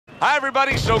Hi,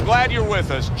 everybody. So glad you're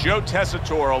with us. Joe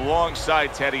Tessitore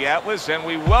alongside Teddy Atlas, and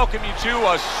we welcome you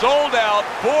to a sold-out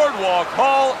Boardwalk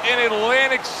Hall in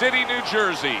Atlantic City, New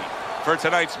Jersey for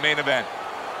tonight's main event.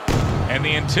 And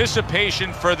the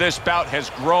anticipation for this bout has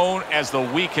grown as the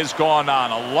week has gone on.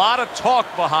 A lot of talk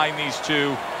behind these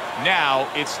two. Now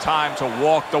it's time to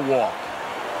walk the walk.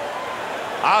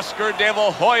 Oscar De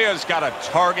La Hoya's got a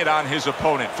target on his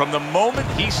opponent. From the moment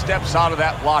he steps out of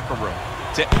that locker room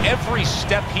to every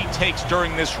step he takes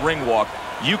during this ring walk,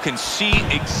 you can see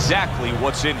exactly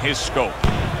what's in his scope.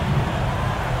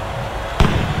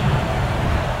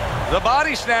 The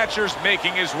body snatcher's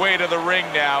making his way to the ring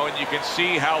now, and you can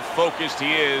see how focused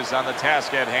he is on the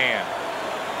task at hand.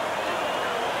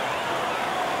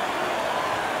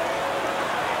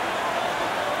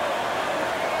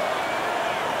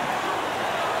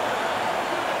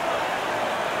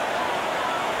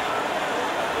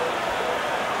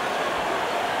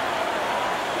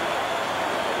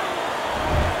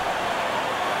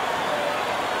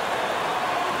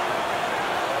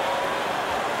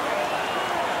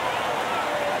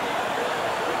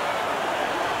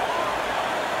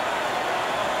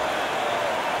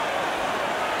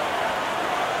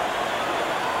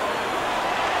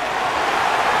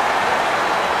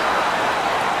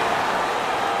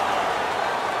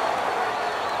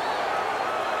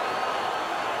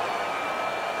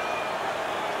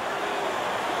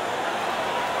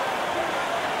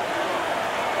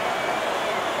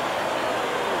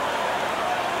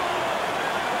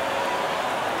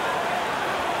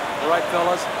 All right,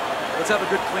 fellas, let's have a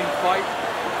good, clean fight.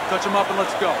 Touch them up and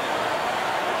let's go.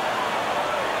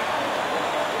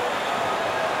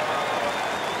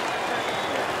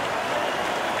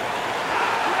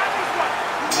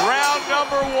 Round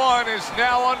number one is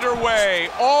now underway.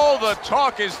 All the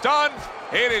talk is done.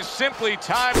 It is simply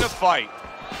time to fight.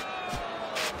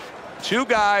 Two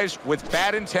guys with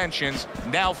bad intentions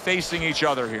now facing each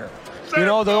other here. You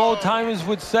know, the old-timers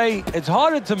would say it's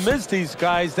harder to miss these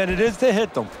guys than it is to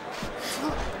hit them.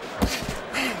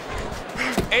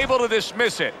 Able to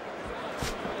dismiss it.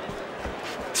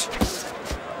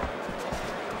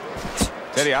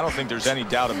 Teddy, I don't think there's any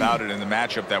doubt about it in the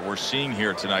matchup that we're seeing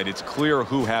here tonight. It's clear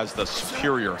who has the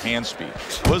superior hand speed.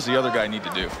 What does the other guy need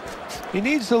to do? He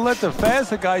needs to let the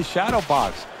faster guy shadow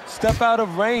box. Step out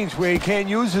of range where he can't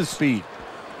use his speed.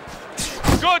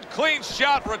 Good clean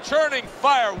shot, returning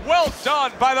fire. Well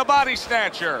done by the body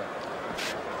snatcher.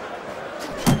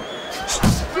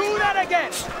 Do that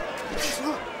again.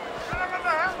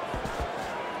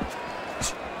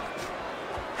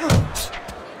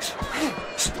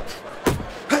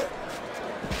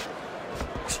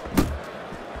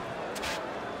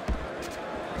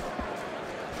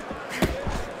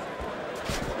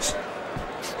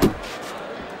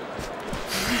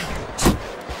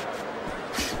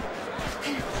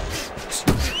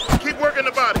 Keep working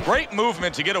the body. Great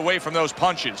movement to get away from those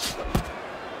punches.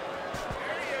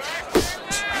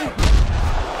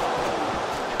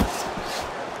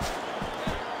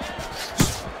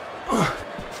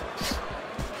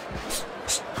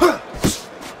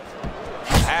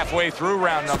 Halfway through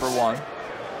round number one.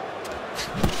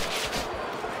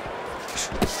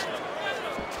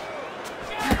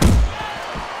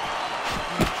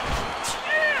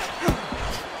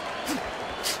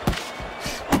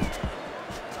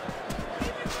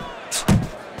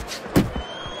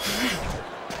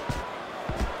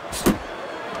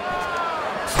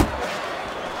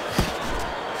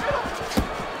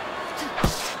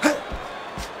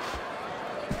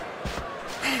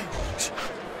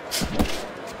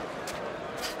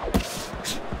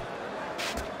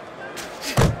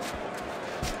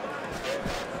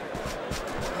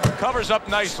 Covers up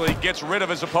nicely, gets rid of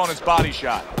his opponent's body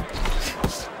shot.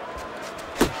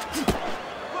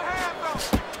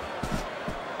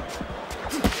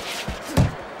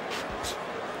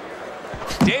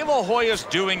 De La Hoya's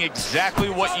doing exactly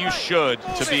what you should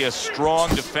to be a strong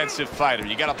defensive fighter.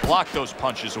 You got to block those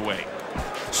punches away.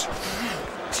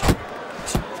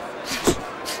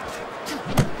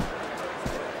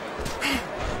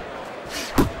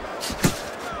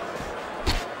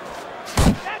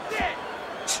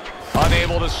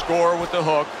 Unable to score with the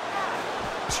hook.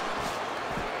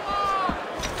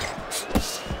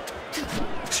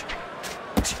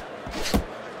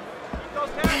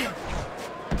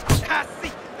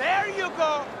 There you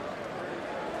go.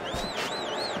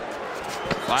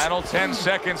 Final 10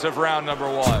 seconds of round number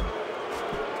one.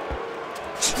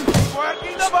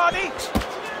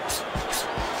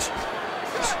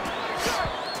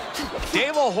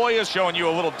 Dave Hoya showing you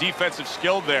a little defensive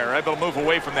skill there, able to move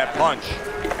away from that punch.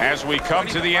 As we come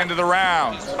to the end of the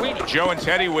round, Joe and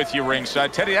Teddy with you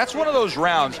ringside. Teddy, that's one of those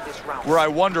rounds where I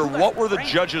wonder what were the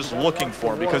judges looking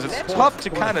for, because it's tough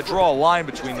to kind of draw a line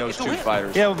between those two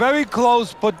fighters. Yeah, very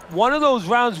close, but one of those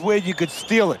rounds where you could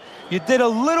steal it. You did a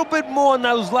little bit more in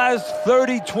those last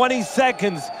 30, 20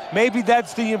 seconds. Maybe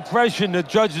that's the impression the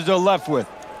judges are left with.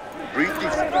 Breathe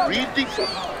deep. Breathe deep.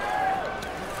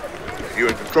 You're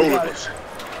in control of this.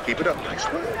 Keep it up. Nice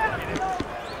work.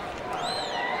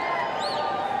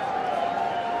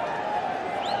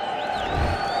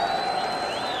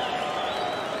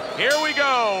 Here we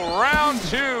go. Round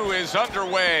 2 is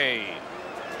underway.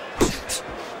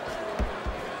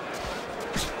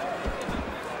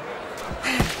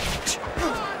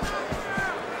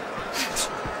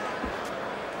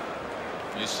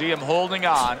 You see him holding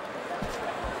on.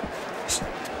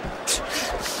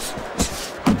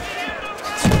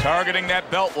 Targeting that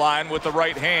belt line with the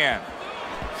right hand.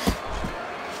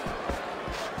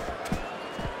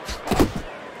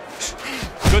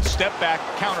 Good step back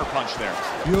counter punch there.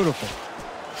 Beautiful.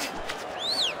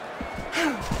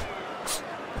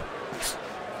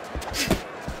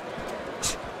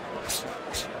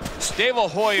 Dave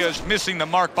Hoya's missing the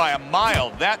mark by a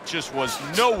mile. That just was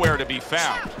nowhere to be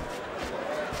found.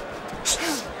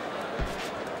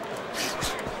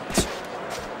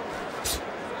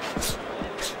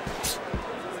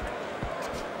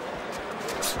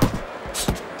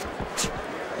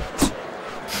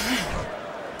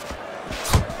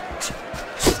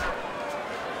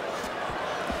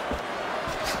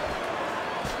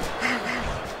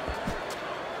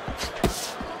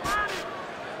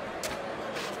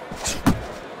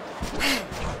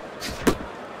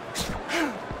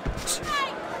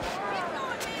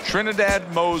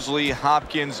 Trinidad, Mosley,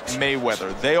 Hopkins,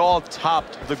 Mayweather. They all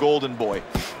topped the Golden Boy.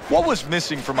 What was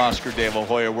missing from Oscar De La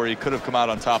Hoya where he could have come out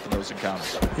on top in those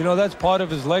encounters? You know, that's part of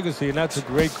his legacy, and that's a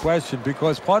great question,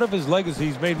 because part of his legacy,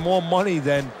 he's made more money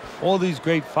than all these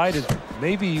great fighters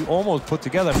maybe almost put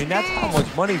together. I mean, that's how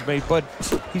much money he's made, but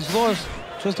he's lost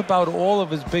just about all of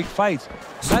his big fights.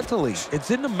 Mentally, it's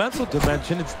in the mental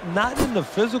dimension. It's not in the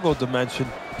physical dimension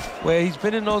where he's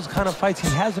been in those kind of fights. He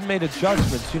hasn't made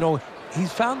adjustments. You know,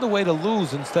 he's found a way to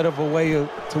lose instead of a way to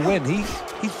win.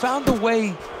 He's found a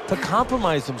way to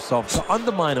compromise himself, to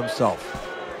undermine himself.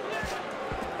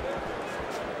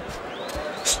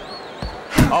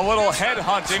 A little head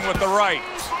hunting with the right.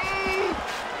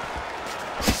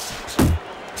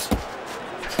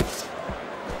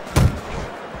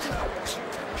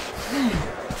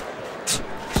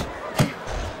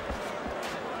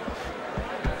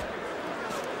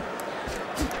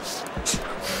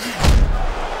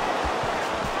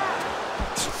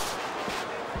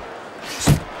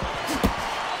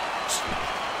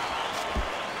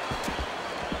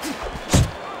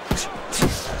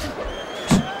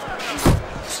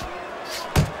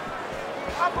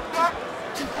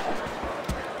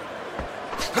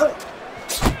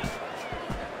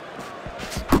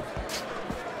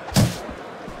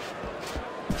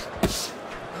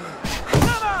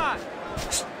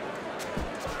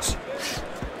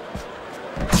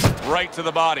 Right to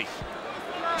the body.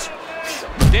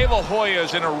 Dave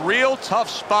Hoya's in a real tough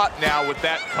spot now with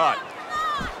that cut.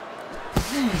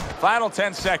 Final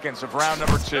 10 seconds of round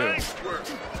number 2.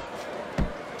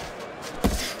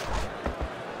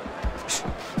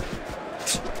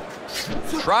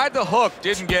 Tried the hook,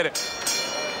 didn't get it.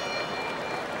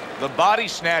 The body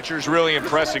snatcher's really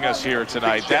impressing us here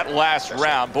tonight. That last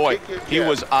round, boy, he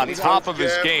was on top of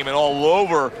his game and all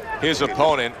over his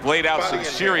opponent. Laid out some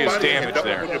serious damage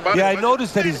there. Yeah, I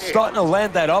noticed that he's starting to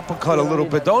land that uppercut a little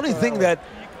bit. The only thing that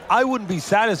I wouldn't be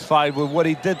satisfied with what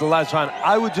he did the last round.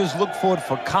 I would just look forward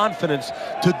for confidence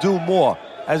to do more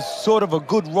as sort of a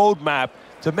good roadmap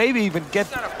to maybe even get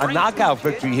a knockout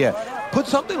victory here. Put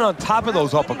something on top of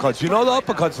those uppercuts. You know the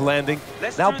uppercut's landing.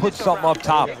 Now put something up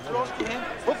top.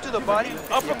 Hook to the body,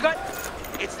 uppercut.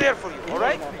 It's there for you, all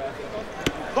right?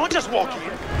 Don't just walk in.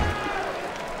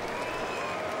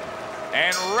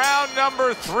 And round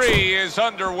number 3 is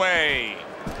underway.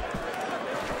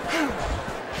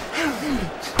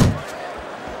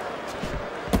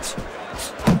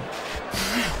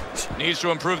 Needs to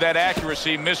improve that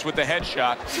accuracy. Missed with the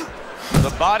headshot.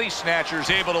 The body snatcher is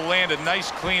able to land a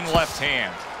nice, clean left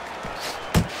hand.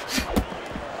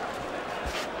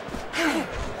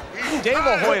 Dave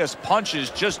Hoya's punches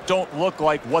just don't look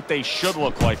like what they should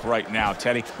look like right now,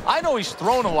 Teddy. I know he's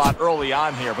thrown a lot early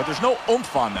on here, but there's no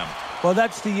oomph on them. Well,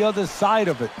 that's the other side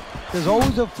of it. There's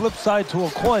always a flip side to a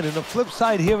coin, and the flip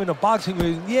side here in the boxing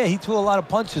ring, yeah, he threw a lot of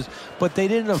punches, but they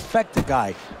didn't affect the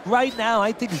guy. Right now,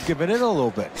 I think he's giving in a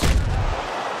little bit.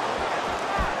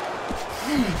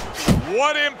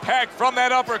 What impact from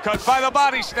that uppercut by the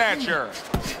body snatcher.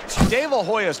 De La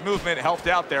Hoya's movement helped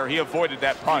out there. He avoided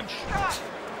that punch.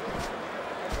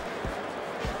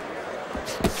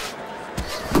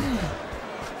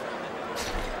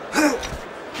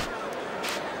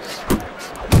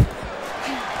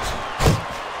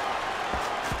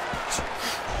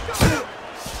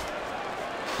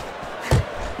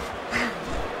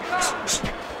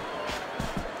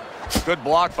 Good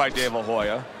block by De La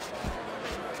Hoya.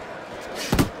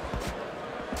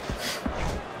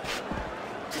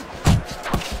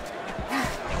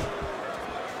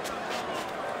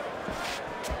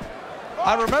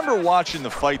 I remember watching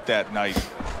the fight that night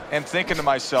and thinking to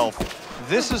myself,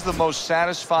 this is the most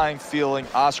satisfying feeling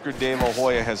Oscar De La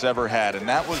Hoya has ever had, and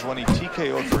that was when he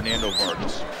TKO'd Fernando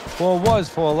Vargas. Well, it was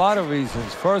for a lot of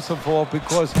reasons. First of all,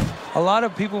 because a lot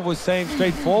of people were saying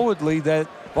straightforwardly that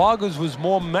Vargas was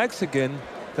more Mexican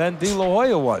than De La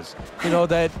Hoya was. You know,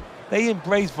 that they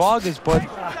embraced Vargas, but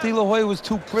De La Hoya was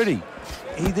too pretty.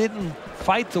 He didn't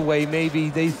fight the way maybe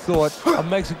they thought a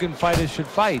Mexican fighter should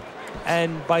fight.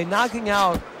 And by knocking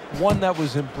out one that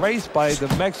was embraced by the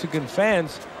Mexican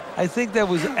fans, I think that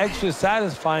was extra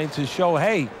satisfying to show,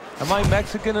 hey, am I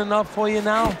Mexican enough for you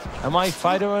now? Am I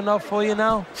fighter enough for you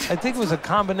now? I think it was a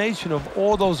combination of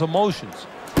all those emotions.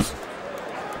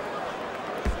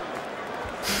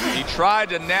 He tried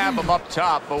to nab him up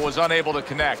top, but was unable to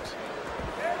connect.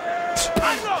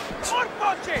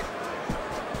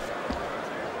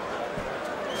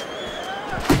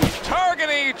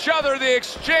 Targeting each other, the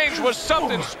exchange was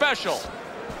something special.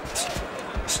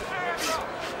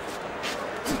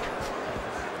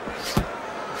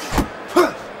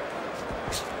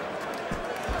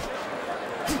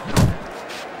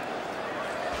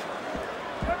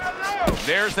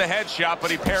 There's the headshot,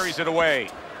 but he parries it away.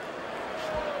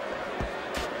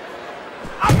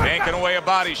 Banking away a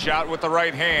body shot with the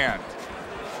right hand.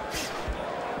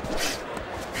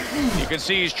 You can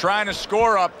see he's trying to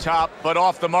score up top, but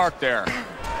off the mark there.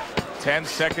 10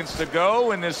 seconds to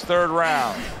go in this third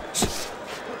round.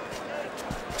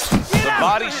 The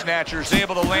body snatcher's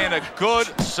able to land a good,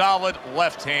 solid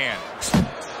left hand.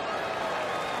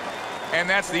 And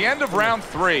that's the end of round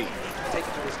 3. Take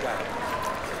it to this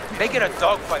guy. Make it a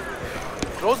dogfight.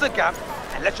 Close the gap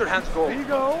and let your hands go. There you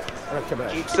go.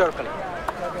 Keep circling.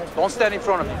 Don't stand in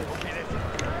front of me.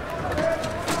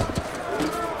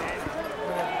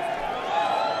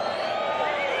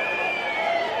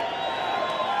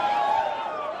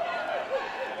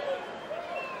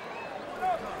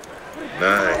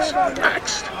 Nice.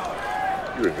 Relaxed.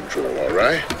 You're in control, all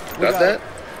right? Got that?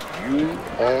 You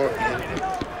are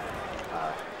in.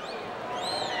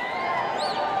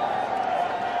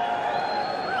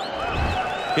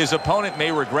 His opponent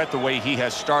may regret the way he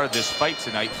has started this fight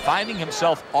tonight, finding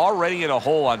himself already in a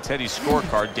hole on Teddy's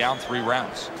scorecard, down 3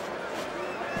 rounds.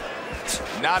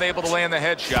 Not able to land the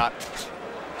headshot.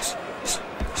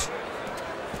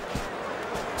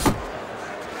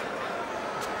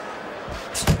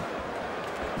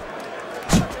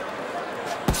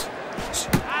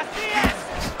 I see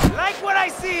it! Like what I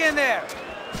see in there!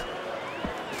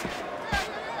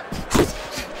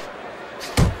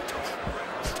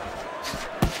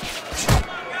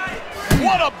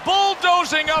 What a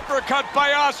bulldozing uppercut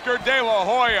by Oscar De La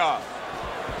Hoya.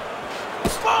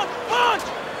 Punch! Punch!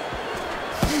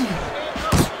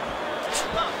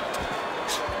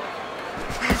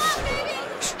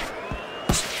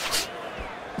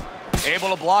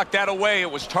 Able to block that away.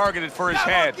 It was targeted for his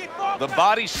head. The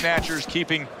body snatcher's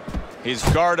keeping his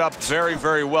guard up very,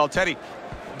 very well. Teddy,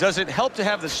 does it help to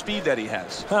have the speed that he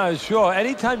has? Sure.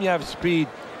 Anytime you have speed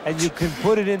and you can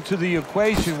put it into the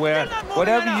equation where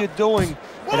whatever you're doing,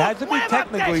 it has to be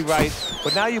technically right,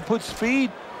 but now you put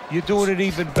speed, you're doing it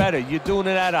even better. You're doing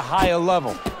it at a higher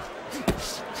level.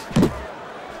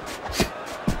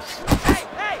 Hey,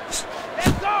 hey!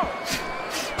 Let's go!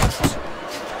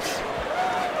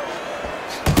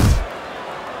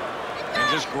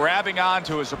 And just grabbing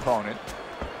onto his opponent.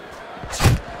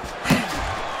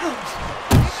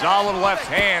 Solid left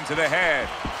hand to the head.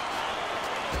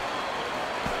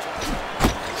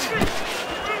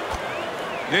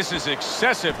 This is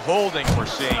excessive holding we're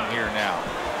seeing here now.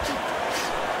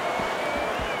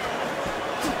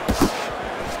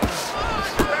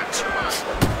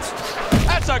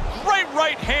 That's a great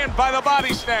right hand by the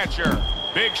body snatcher.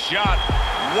 Big shot.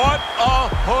 What a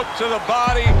hook to the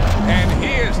body, and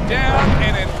he is down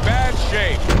and in bad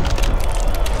shape.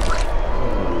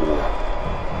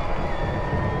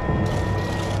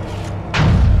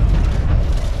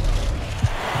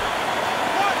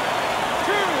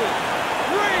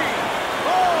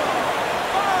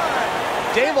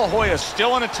 De La La Hoya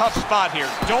still in a tough spot here.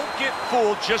 Don't get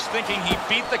fooled just thinking he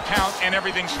beat the count and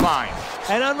everything's fine.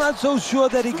 And I'm not so sure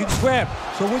that he can grab.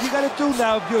 So what you got to do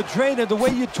now, if you're a trainer, the way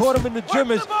you taught him in the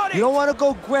gym is you don't want to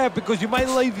go grab because you might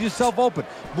leave yourself open.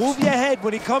 Move your head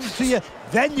when he comes to you,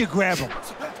 then you grab him.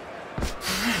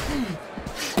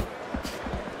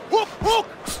 Whoop, whoop.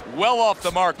 Well off the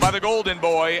mark by the golden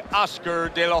boy, Oscar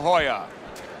De La Hoya.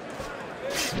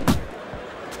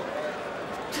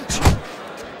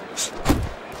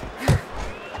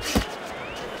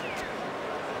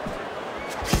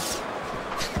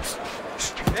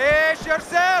 Pace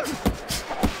yourself!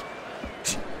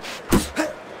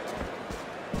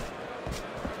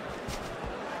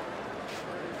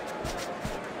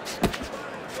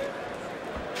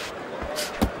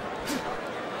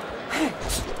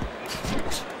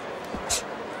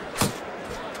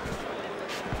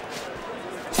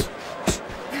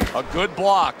 A good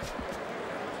block.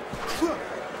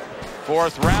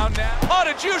 Fourth round now. Oh,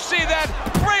 did you see that?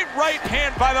 Great right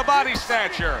hand by the body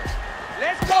snatcher.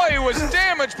 Boy, he was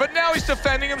damaged, but now he's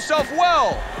defending himself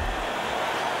well.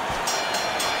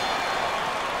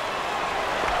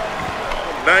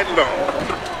 Night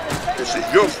long. This is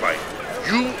your fight.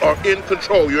 You are in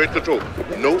control. You're in control.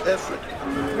 No effort.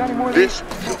 This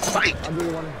is your fight. I'll give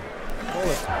you one.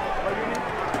 Hold it.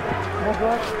 More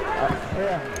blood?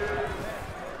 Yeah.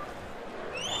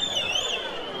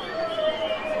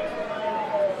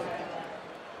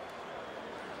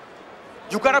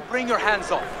 You gotta bring your hands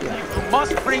up. You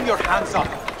must bring your hands up.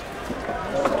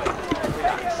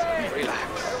 Relax,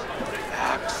 relax,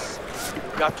 relax.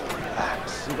 You got to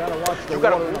relax. You gotta watch the You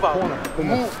gotta water in move the out. corner.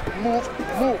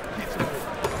 Move.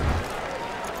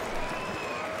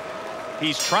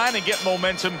 He's trying to get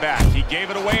momentum back. He gave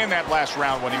it away in that last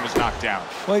round when he was knocked down.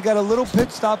 Well, he got a little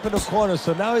pit stop in the corner,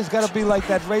 so now he's got to be like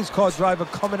that race car driver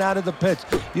coming out of the pits.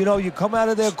 You know, you come out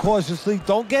of there cautiously.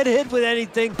 Don't get hit with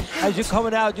anything as you're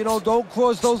coming out. You know, don't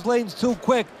cross those lanes too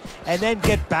quick, and then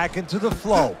get back into the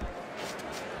flow.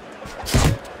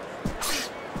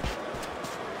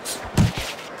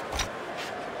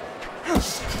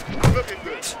 Looking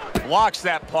good. Blocks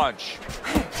that punch.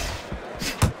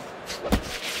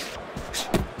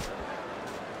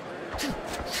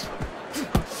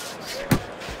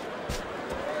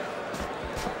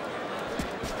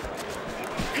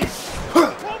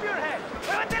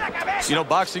 You know,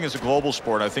 boxing is a global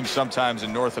sport. I think sometimes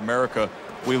in North America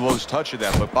we lose touch of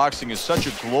that, but boxing is such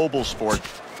a global sport,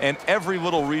 and every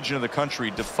little region of the country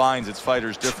defines its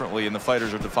fighters differently, and the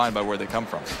fighters are defined by where they come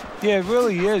from. Yeah, it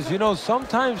really is. You know,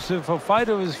 sometimes if a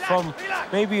fighter is from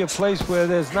maybe a place where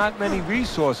there's not many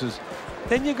resources,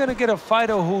 then you're going to get a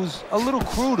fighter who's a little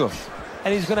cruder,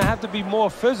 and he's going to have to be more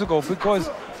physical because,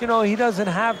 you know, he doesn't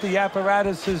have the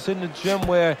apparatuses in the gym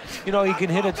where, you know, he can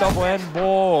hit a double end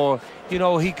ball or, you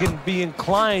know, he can be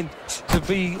inclined to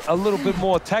be a little bit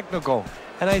more technical.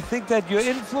 And I think that you're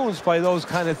influenced by those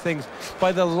kind of things,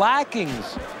 by the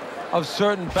lackings of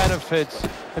certain benefits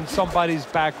in somebody's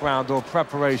background or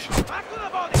preparation.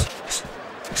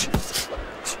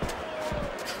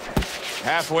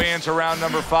 Halfway into round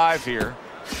number 5 here.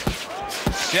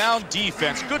 Sound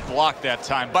defense. Good block that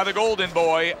time by the golden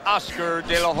boy, Oscar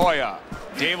De La Hoya.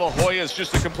 De La Hoya is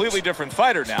just a completely different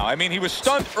fighter now. I mean, he was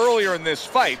stunned earlier in this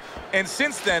fight, and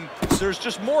since then, there's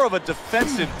just more of a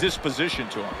defensive disposition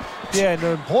to him. Yeah, and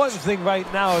the important thing right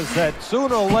now is that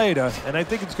sooner or later, and I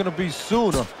think it's going to be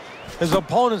sooner, his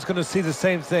opponent's going to see the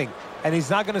same thing, and he's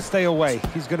not going to stay away.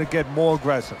 He's going to get more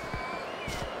aggressive.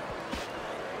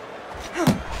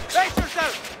 Face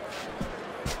yourself!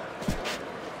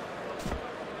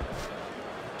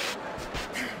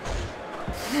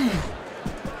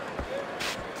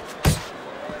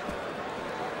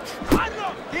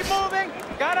 Keep moving!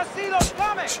 Gotta see those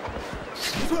coming!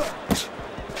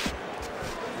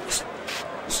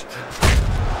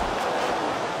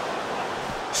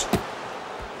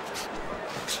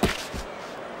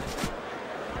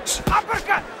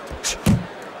 Uppercut!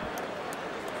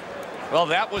 Well,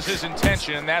 that was his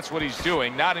intention, and that's what he's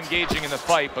doing. Not engaging in the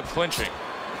fight, but clinching.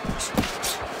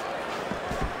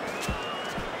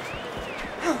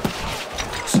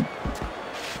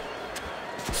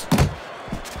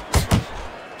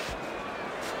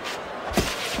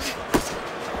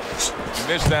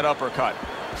 Missed that uppercut.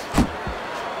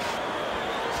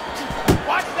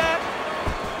 Watch that!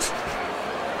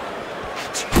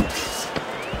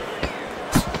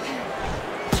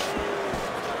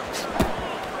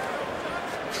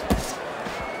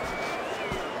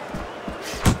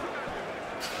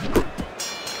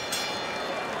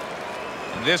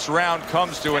 this round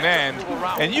comes to an end,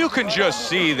 and you can just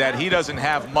see that he doesn't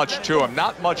have much to him,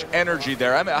 not much energy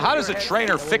there. I mean, how does a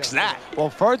trainer fix that? Well,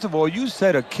 first of all, you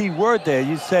said a key word there.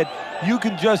 You said you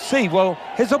can just see. Well,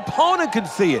 his opponent can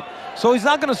see it, so he's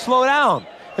not going to slow down.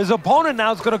 His opponent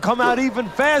now is going to come out even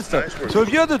faster. So if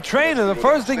you're the trainer, the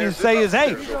first thing you say is,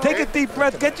 hey, take a deep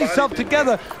breath, get yourself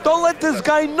together. Don't let this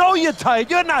guy know you're tired.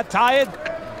 You're not tired.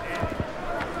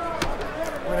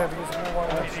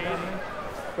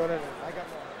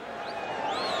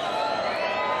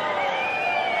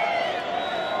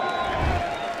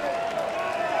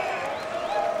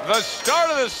 The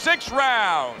start of the 6th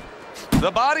round.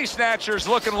 The body snatcher's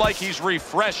looking like he's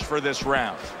refreshed for this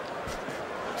round.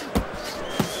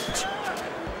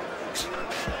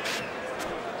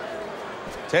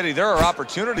 Teddy, there are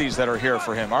opportunities that are here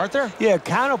for him, aren't there? Yeah,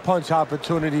 counterpunch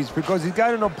opportunities, because he's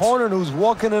got an opponent who's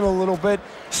walking in a little bit.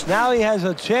 Now he has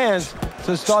a chance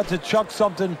to start to chuck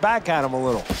something back at him a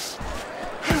little.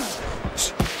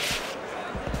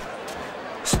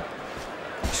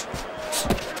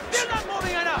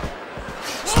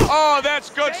 Oh, that's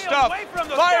good stuff.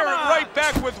 Fire it right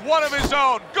back with one of his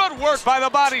own. Good work by the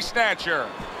body snatcher.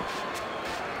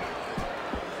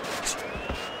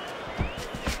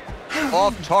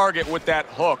 Off target with that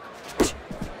hook.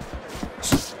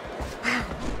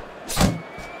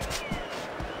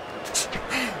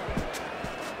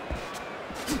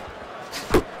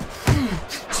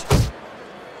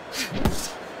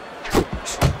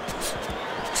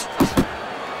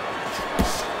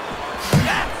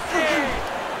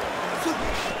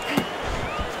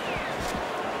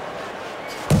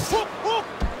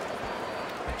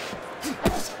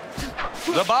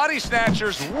 The body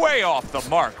snatcher's way off the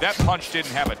mark. That punch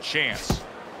didn't have a chance.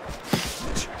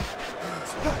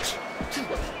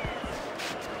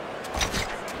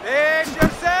 Fix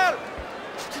yourself!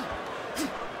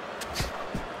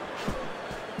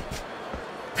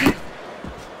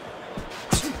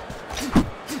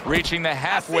 Reaching the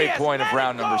halfway point of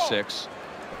round number 6.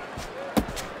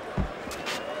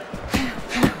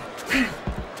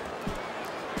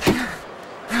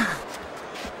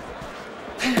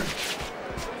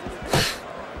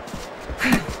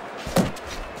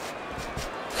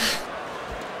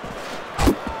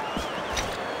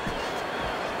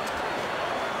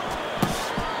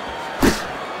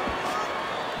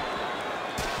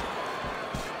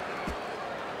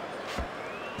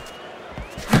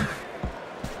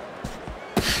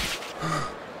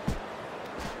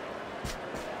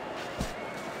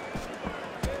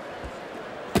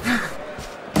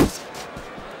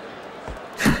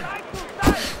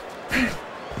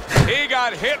 He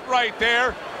got hit right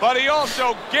there, but he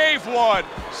also gave one.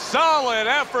 Solid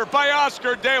effort by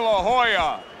Oscar De La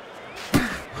Hoya.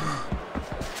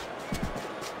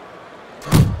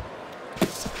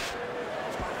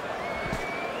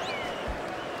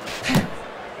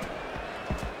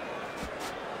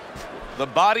 The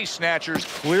body snatcher's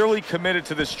clearly committed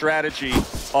to the strategy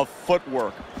of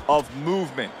footwork, of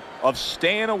movement, of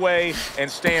staying away and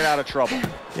staying out of trouble.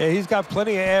 Yeah, he's got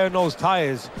plenty of air in those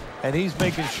tires, and he's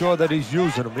making sure that he's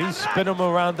using them. He's spinning them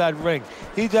around that ring.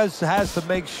 He just has to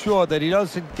make sure that he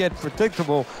doesn't get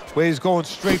predictable where he's going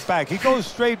straight back. He goes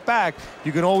straight back,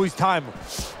 you can always time him.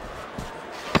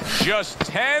 Just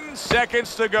 10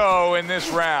 seconds to go in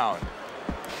this round.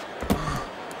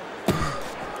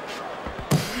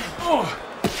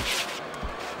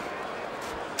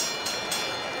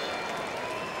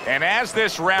 And as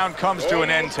this round comes to an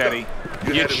end, Teddy,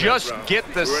 you just get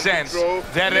the sense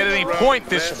that at any point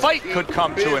this fight could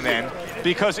come to an end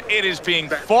because it is being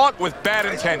fought with bad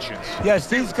intentions. Yes,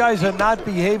 these guys are not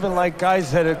behaving like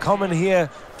guys that are coming here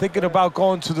thinking about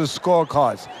going to the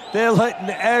scorecards. They're letting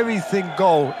everything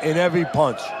go in every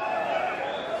punch.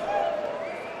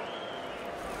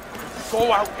 Go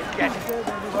out and get it.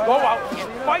 Go out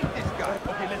and fight this guy.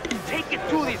 Okay, let's take it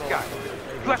to these guys.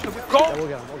 You have to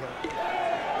go.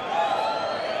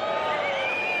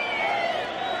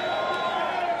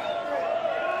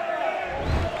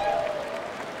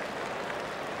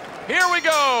 Here we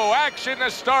go. Action to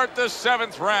start the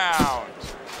 7th round.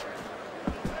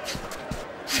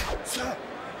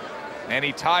 And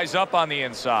he ties up on the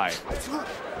inside.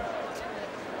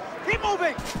 Keep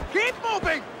moving. Keep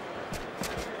moving.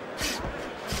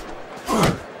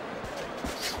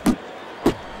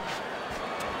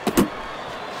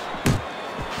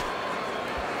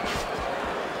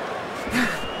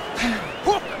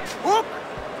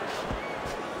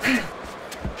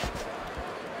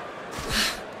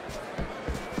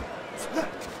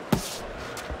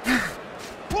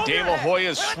 De La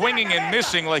Hoya's swinging and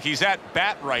missing like he's at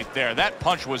bat right there. That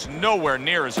punch was nowhere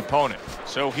near his opponent.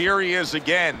 So here he is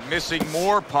again, missing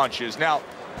more punches. Now,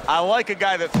 I like a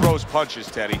guy that throws punches,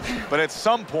 Teddy, but at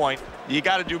some point, you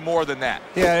got to do more than that.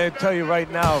 Yeah, I tell you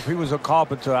right now, if he was a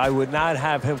carpenter, I would not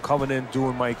have him coming in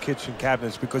doing my kitchen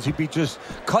cabinets because he'd be just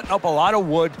cutting up a lot of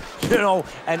wood, you know,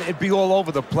 and it'd be all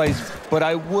over the place. But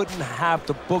I wouldn't have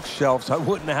the bookshelves. I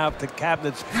wouldn't have the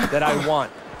cabinets that I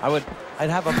want. I'd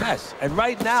have a mess. And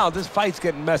right now, this fight's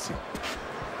getting messy.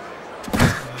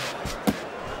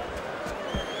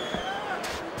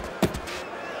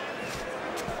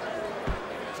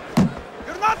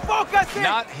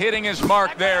 Not hitting his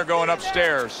mark there going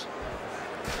upstairs.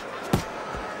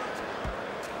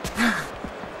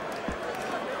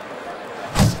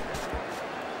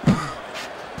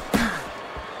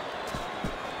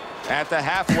 At the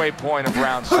halfway point of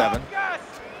round 7.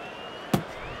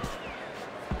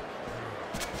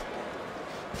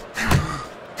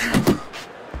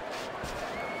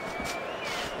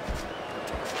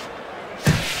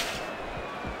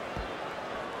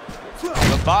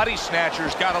 The body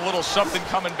snatcher's got a little something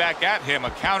coming back at him. A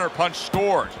counter punch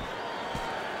scored.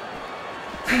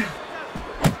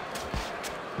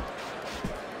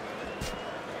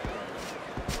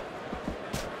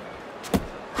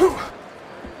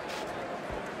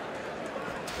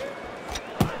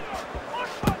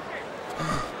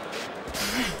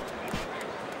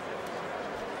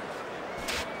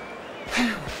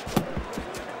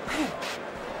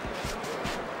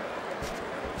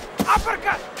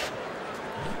 Uppercut!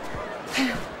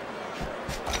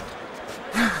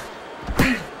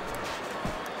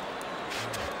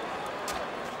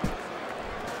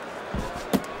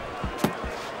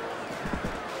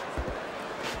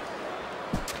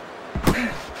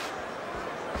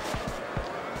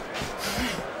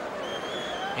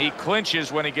 He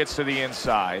clinches when he gets to the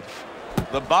inside.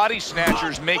 The body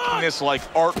snatcher's making this like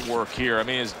artwork here. I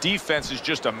mean, his defense is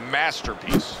just a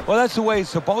masterpiece. Well, that's the way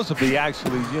it's supposed to be,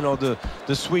 actually. You know, the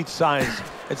sweet science.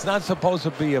 It's not supposed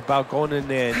to be about going in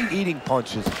there and eating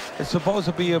punches. It's supposed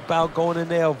to be about going in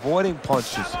there avoiding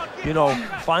punches. You know,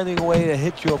 finding a way to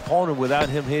hit your opponent without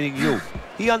him hitting you.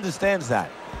 He understands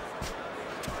that.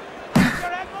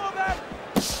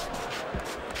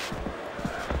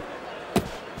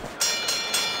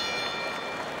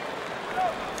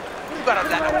 You gotta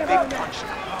land a big punch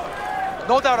now.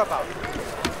 No doubt about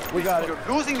it. We got If it.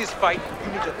 you're losing this fight,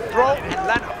 you need to throw and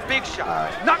land a big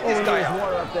shot. Knock this guy out.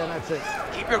 Water up there, and that's it.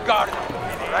 Keep your guard up,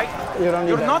 all right? You don't need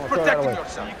You're that. not We'll throw that protecting away.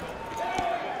 yourself.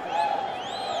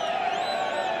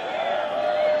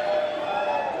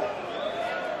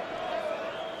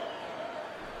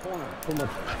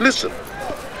 Listen,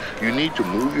 you need to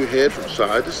move your head from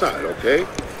side to side, okay?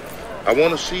 I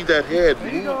want to see that head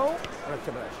move. Back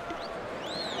to back.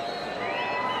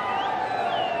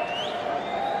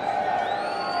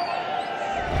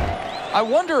 I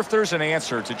wonder if there's an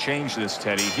answer to change this,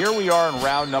 Teddy. Here we are in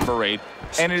round number 8,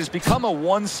 and it has become a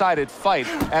one-sided fight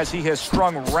as he has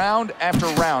strung round after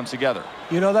round together.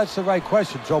 You know, that's the right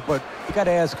question, Joe, but you got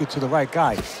to ask it to the right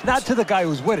guy, not to the guy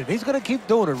who's winning. He's going to keep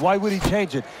doing it. Why would he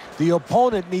change it? The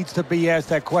opponent needs to be asked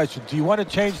that question. Do you want to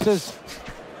change this?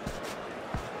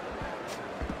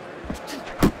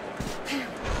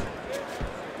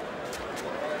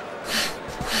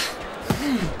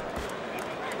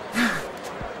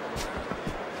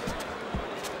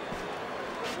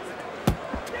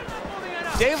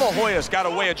 Hoya's got a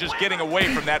way of just getting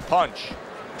away from that punch.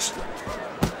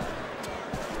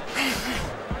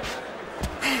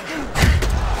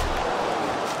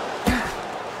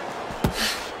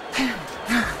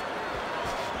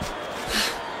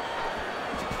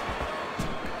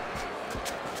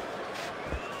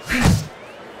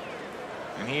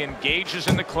 And he engages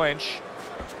in the clinch.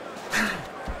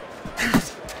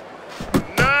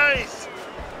 Nice!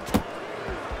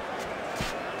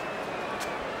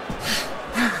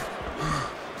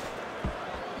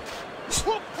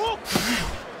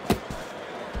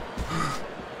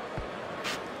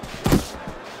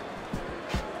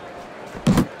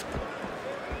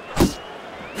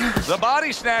 The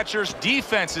body snatcher's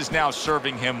defense is now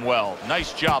serving him well.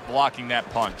 Nice job blocking that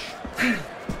punch.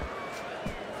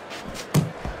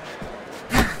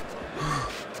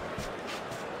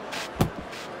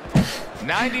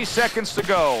 "90 seconds to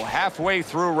go, halfway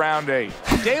through round 8.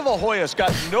 De La Hoya's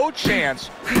got no chance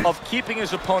of keeping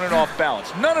his opponent off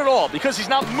balance. None at all, because he's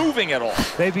not moving at all.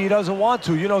 Maybe he doesn't want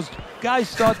to. You know, guys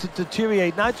start to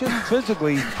deteriorate, not just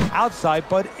physically outside,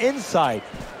 but inside.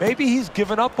 Maybe he's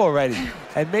given up already.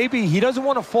 And maybe he doesn't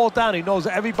want to fall down. He knows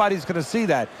everybody's going to see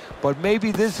that. But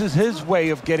maybe this is his way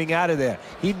of getting out of there.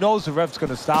 He knows the ref's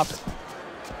going to stop it.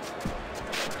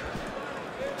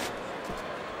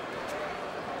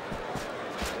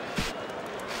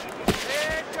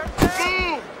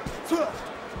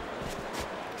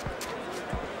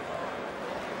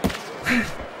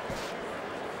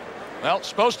 Well,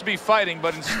 supposed to be fighting,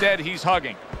 but instead he's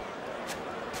hugging.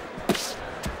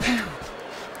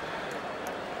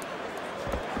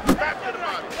 Back to the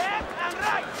body. Left and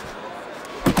right.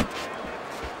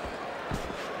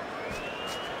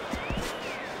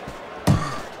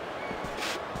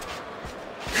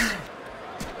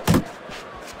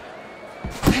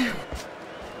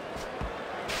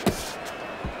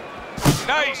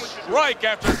 Nice strike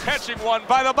after catching one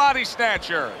by the body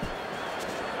snatcher.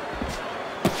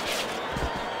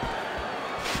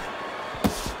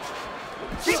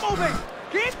 Keep moving.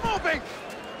 Keep moving.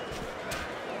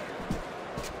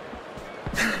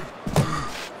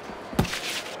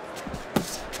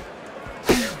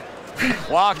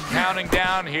 Clock counting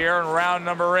down here in round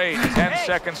number 8. 10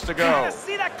 seconds to go.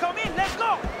 See that come in. Let's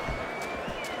go.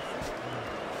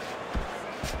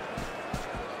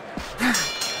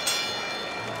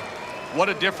 What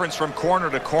a difference from corner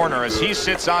to corner. As he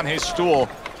sits on his stool,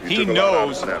 he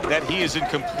knows that he is in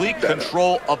complete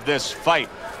control of this fight,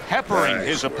 peppering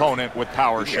his opponent with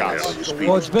power shots.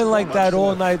 Well, it's been like that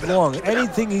all night long.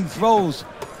 Anything he throws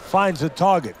finds a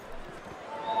target.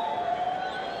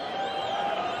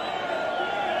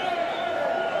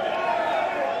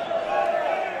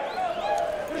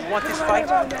 You want this fight?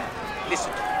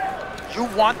 Listen, you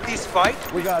want this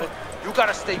fight? We got it. You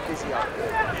gotta stay busy out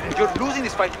there. You're losing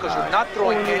this fight because you're not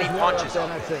throwing any punches.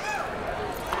 That's it.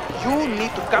 You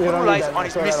need to capitalize on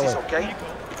his misses, okay?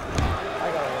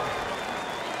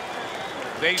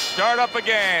 They start up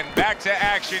again. Back to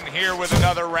action here with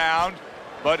another round.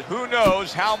 But who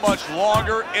knows how much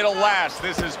longer it'll last.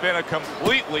 This has been a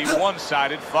completely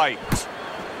one-sided fight.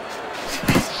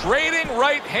 Trading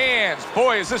right hands.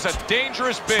 Boy, is this a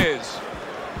dangerous biz.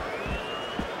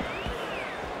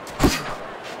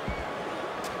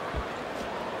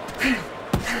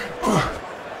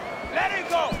 Let it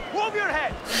go. Move your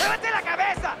head. Levante la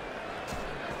cabeza.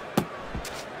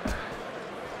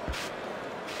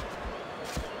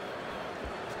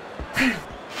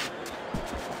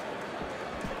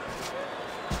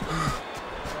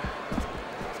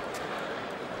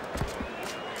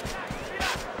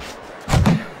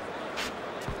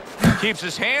 Keeps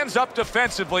his hands up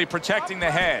defensively, protecting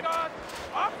the head.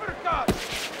 Uppercut.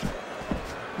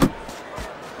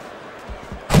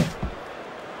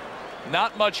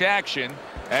 Not much action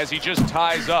as he just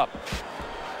ties up.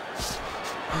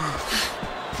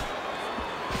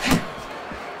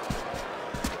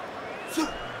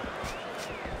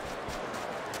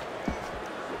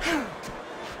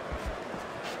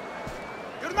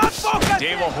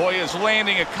 Dave Hoya is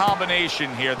landing a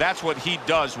combination here. That's what he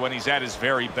does when he's at his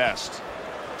very best.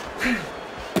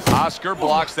 Oscar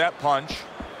blocks that punch.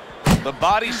 The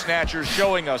body snatcher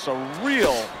showing us a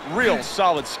real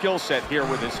solid skill set here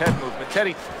with his head movement.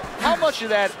 Teddy, how much of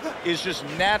that is just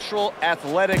natural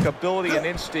athletic ability and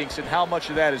instincts, and how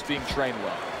much of that is being trained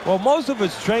well? Well, most of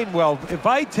it's trained well. If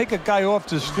I take a guy off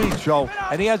the street, Joe,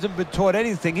 and he hasn't been taught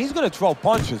anything, he's going to throw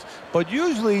punches. But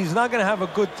usually he's not going to have a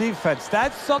good defense.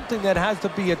 That's something that has to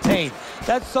be attained.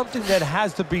 That's something that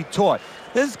has to be taught.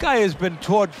 This guy has been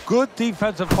taught good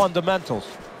defensive fundamentals.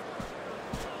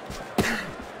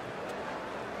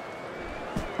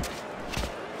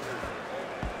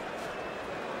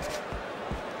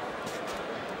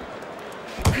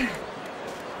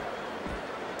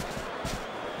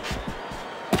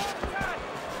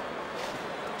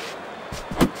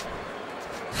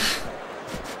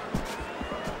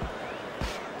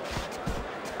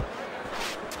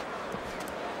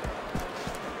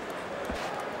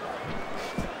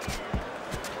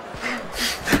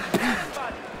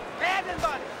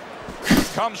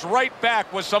 Comes right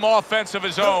back with some offense of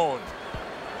his own.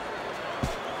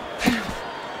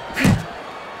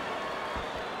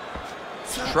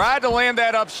 Tried to land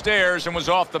that upstairs and was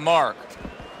off the mark.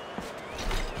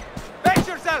 Face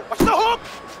yourself. Watch the hook.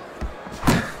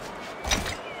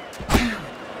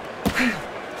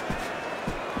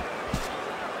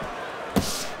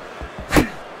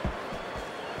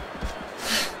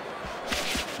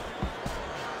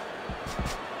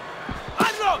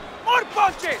 Unload. More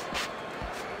punches.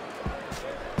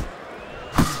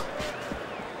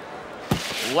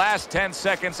 Last 10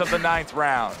 seconds of the 9th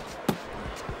round.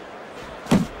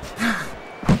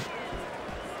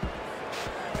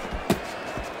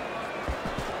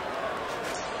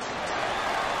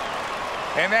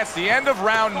 And that's the end of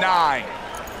round 9.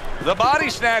 The body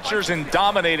snatcher's in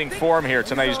dominating form here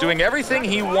tonight. He's doing everything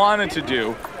he wanted to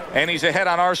do, and he's ahead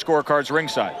on our scorecards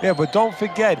ringside. Yeah, but don't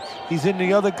forget, he's in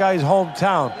the other guy's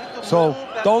hometown. So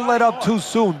don't let up too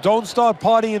soon. Don't start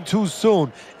partying too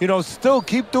soon. You know, still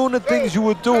keep doing the things you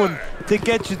were doing to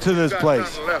get you to this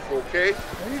place. Left, okay?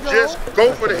 Just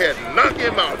go for the head. Knock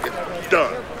him out. It's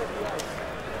done.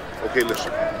 Okay,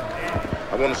 listen.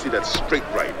 I want to see that straight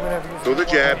right. Throw the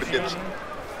jab and then...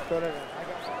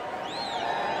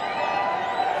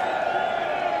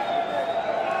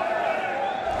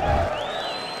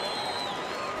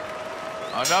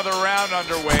 Another round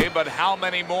underway, but how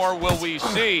many more will we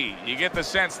see? You get the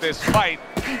sense this fight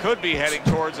could be heading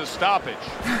towards a stoppage.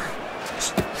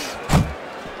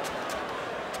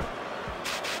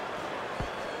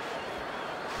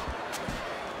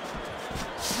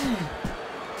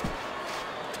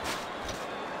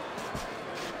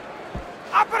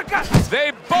 Uppercut!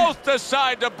 They both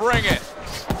decide to bring it.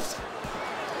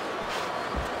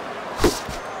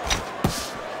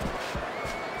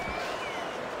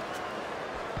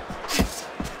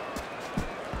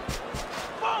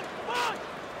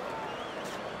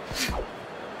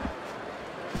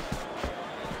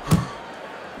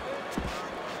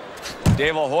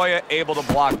 Hoya able to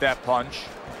block that punch.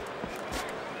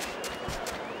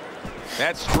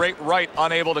 That straight right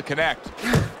unable to connect.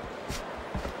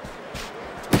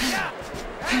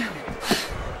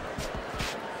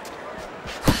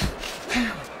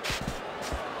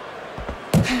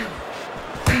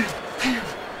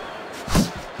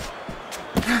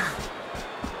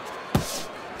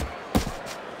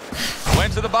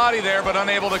 Went to the body there, but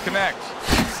unable to connect.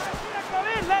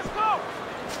 Let's go!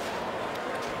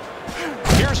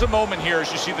 Here's a moment here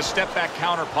as you see the step back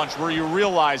counter punch where you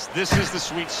realize this is the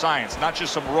sweet science, not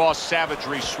just some raw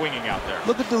savagery swinging out there.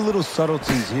 Look at the little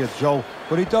subtleties here, Joe.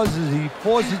 What he does is he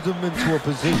forces them into a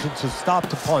position to stop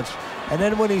the punch. And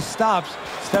then when he stops,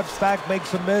 steps back,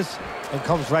 makes a miss, and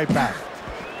comes right back.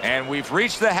 And we've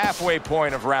reached the halfway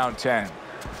point of round 10.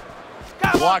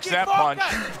 Blocks that punch.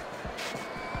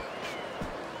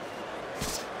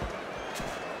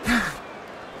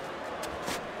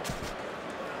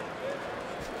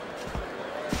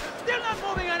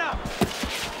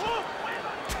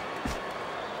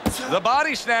 The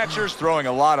body snatcher's throwing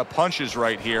a lot of punches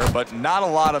right here, but not a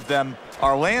lot of them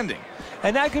are landing.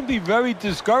 And that can be very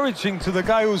discouraging to the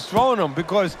guy who's throwing them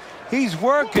because he's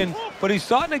working, but he's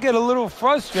starting to get a little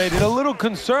frustrated, a little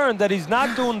concerned that he's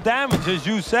not doing damage, as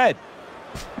you said.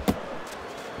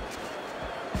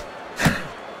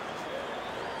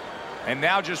 And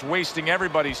now just wasting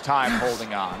everybody's time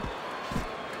holding on.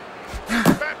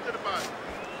 Back to the body.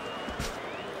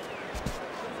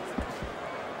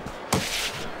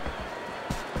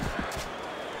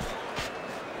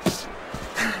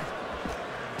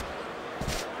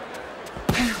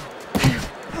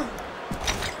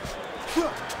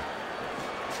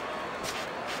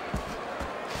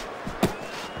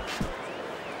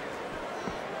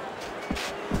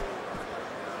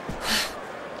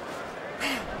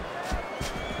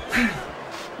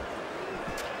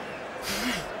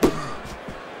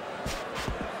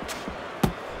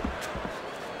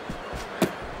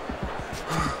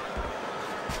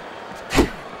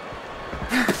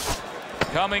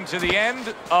 Coming to the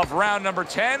end of round number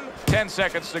 10, 10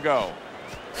 seconds to go.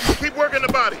 Keep working the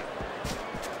body.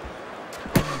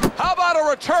 How about a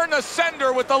return to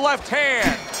sender with the left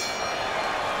hand?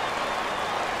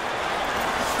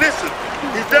 Listen,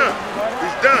 he's done.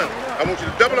 He's done. I want you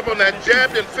to double up on that jab,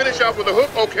 then finish off with a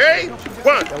hook, okay?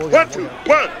 One, two.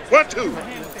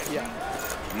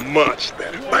 Much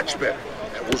better, much better.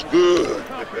 That was good.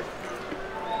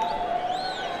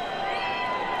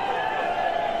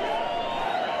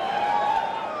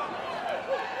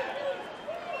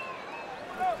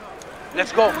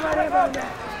 Let's go.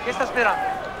 ¿Qué está esperando?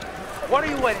 What are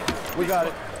you waiting? We got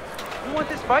it. You want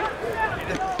this fight?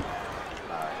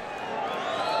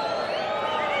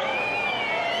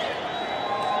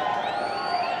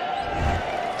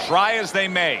 Try as they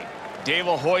may, De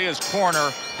La Hoya's corner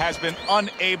has been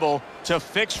unable to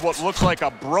fix what looks like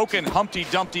a broken Humpty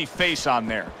Dumpty face on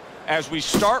there. As we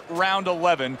start round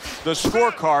 11, the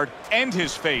scorecard and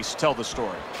his face tell the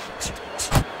story.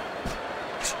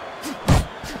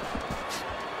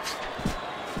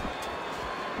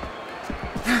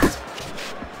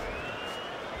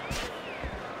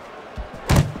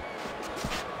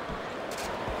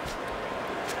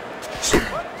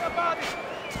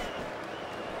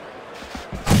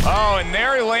 Oh, and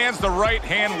there he lands the right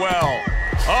hand well.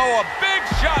 Oh, a big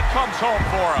shot comes home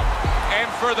for him. And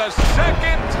for the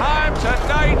second time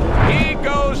tonight, he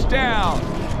goes down.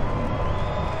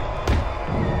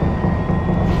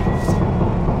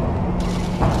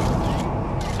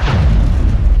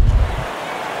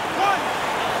 One,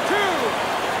 two,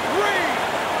 three,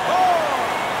 4,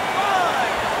 5,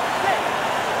 6,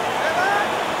 7,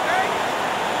 8,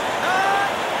 9,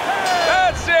 10.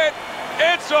 That's it.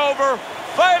 It's over.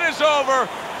 Fight is over.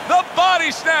 The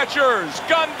Body Snatchers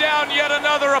gun down yet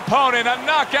another opponent. A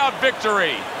knockout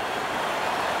victory.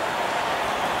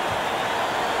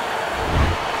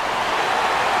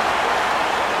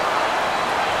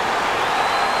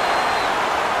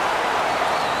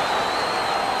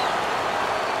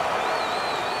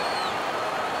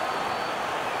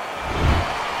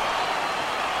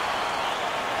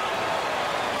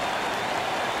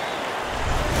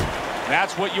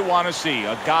 That's what you want to see,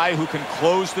 a guy who can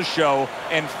close the show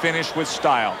and finish with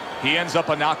style. He ends up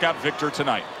a knockout victor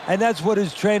tonight. And that's what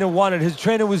his trainer wanted. His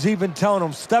trainer was even telling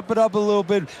him, step it up a little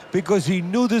bit, because he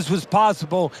knew this was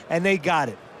possible, and they got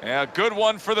it. Yeah, good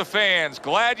one for the fans.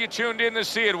 Glad you tuned in to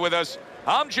see it with us.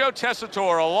 I'm Joe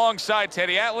Tessitore alongside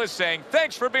Teddy Atlas saying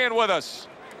thanks for being with us.